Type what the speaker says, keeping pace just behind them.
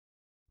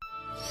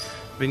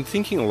I've been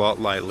thinking a lot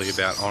lately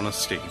about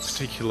honesty,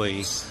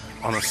 particularly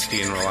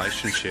honesty in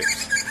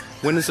relationships.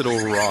 When is it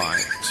all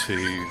right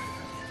to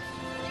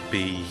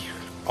be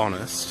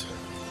honest,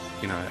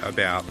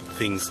 about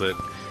things that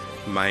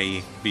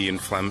may be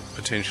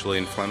potentially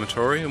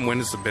inflammatory, and when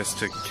is it best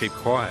to keep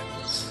quiet?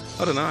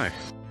 I don't know.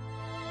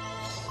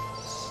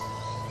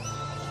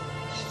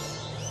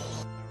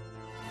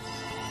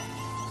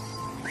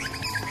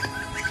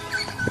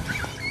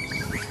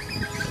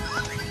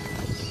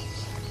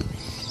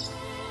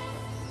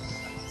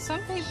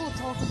 Some people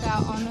talk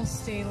about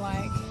honesty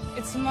like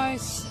it's the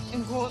most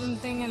important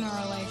thing in a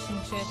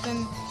relationship,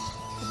 and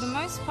for the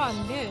most part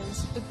it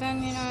is, but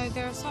then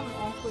there are some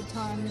awkward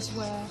times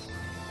where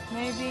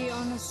maybe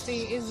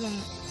honesty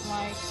isn't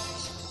like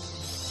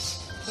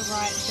the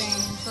right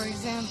thing. For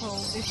example,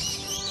 if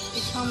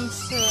it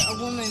comes to a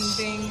woman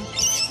being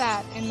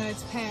fat in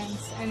those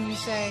pants and you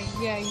say,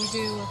 yeah, you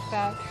do look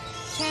fat,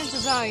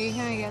 chances are you're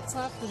gonna get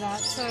slapped for that.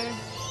 So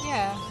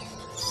yeah,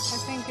 I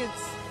think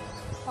it's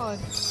odd.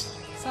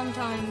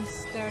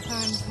 Sometimes there are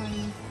times when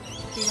you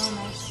be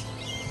honest,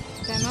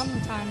 then other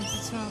times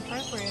it's not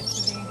appropriate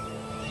to be.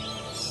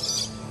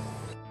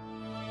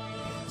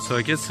 So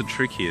I guess the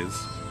trick is,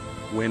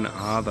 when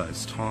are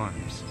those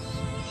times?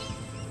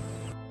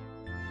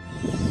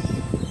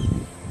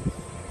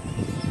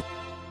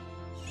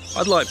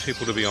 I'd like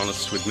people to be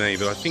honest with me,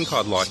 but I think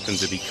I'd like them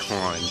to be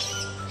kind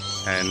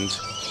and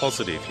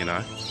positive,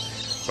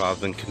 rather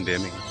than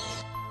condemning.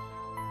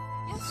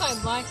 Yes,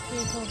 I'd like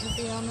people to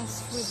be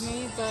honest with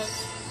me, but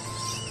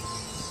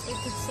they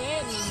could say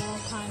it in a more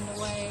kind of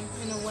way,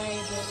 in a way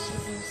that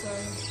isn't so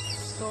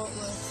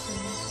thoughtless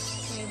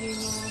and maybe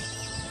more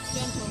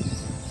gentle.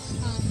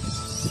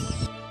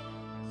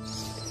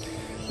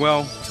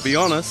 Well, to be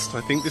honest,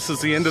 I think this is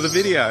the end of the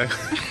video.